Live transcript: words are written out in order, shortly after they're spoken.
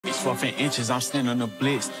4 inches, I'm standing the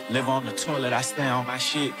blitz. Live on the toilet, I stay on my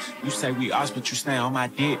shit. You say we odds, but you stay on my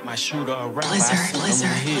dick. My shooter a rapper,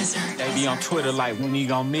 Blizzard. They be on Twitter like when he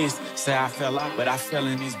gon' miss. Say I fell out, but I fell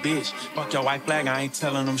in this bitch. Fuck your white flag, I ain't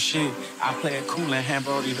telling them shit. I play it cool and hand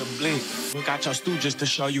Brody the blitz. Look out your stool just to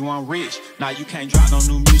show you I'm rich. Now you can't drop no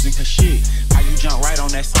new music or shit. How you jump right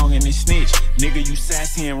on that song and then snitch? Nigga, you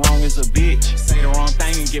sassy and wrong as a bitch. Say the wrong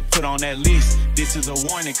thing and get put on that list. This is a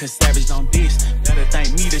warning, cause Savage don't diss. Better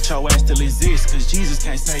thank me that your ass still exists, cause Jesus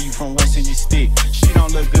can't save you from wasting his stick. She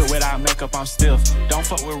don't look good without makeup, I'm stiff. Don't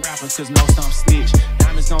fuck with rappers, cause most of them snitch.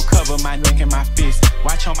 Diamonds don't cover my neck and my fist.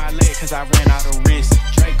 Watch on my leg, cause I ran out of wrist.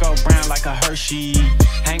 Draco brown like a Hershey.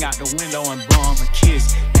 Hang out the window and blow him a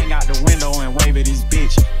kiss. Hang out the window and wave at his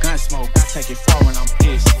bitch. Gun smoke, I take it far when I'm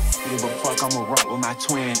pissed. Give a fuck, I'ma rock with my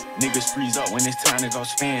twin. Niggas freeze up when it's time to go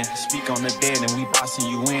spin. Speak on the dead and we bossing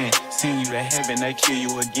you in. Send you to heaven, they kill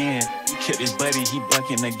you again. You killed his buddy, he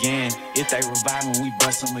bucking again. If they revive him, we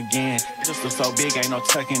bust him again. Pistol so big, ain't no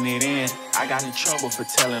tucking it in. I got in trouble for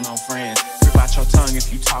telling on friends. Rip out your tongue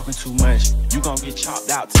if you talking too much. You gon' get chopped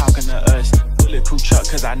out talking to us. Bulletproof truck,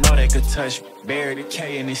 cause I know they could touch me. Bury the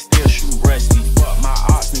K and it still shoot rusty. Fuck my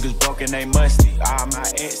ops, niggas broken, they musty. All my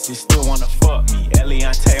exes still wanna fuck me.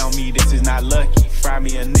 Eliante on me, this is not lucky. Fry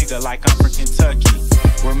me a nigga like I'm from Kentucky.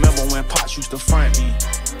 Remember when Pops used to front me?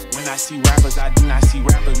 When I see rappers, I do not see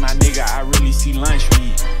rappers, my nigga, I really see lunch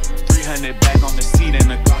meat. 300 back on the seat and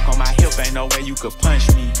the Glock on my hip, ain't no way you could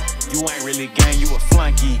punch me. You ain't really gang, you a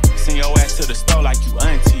flunky. Send your ass to the store like you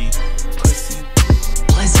auntie. Pussy.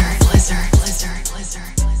 Blizzard.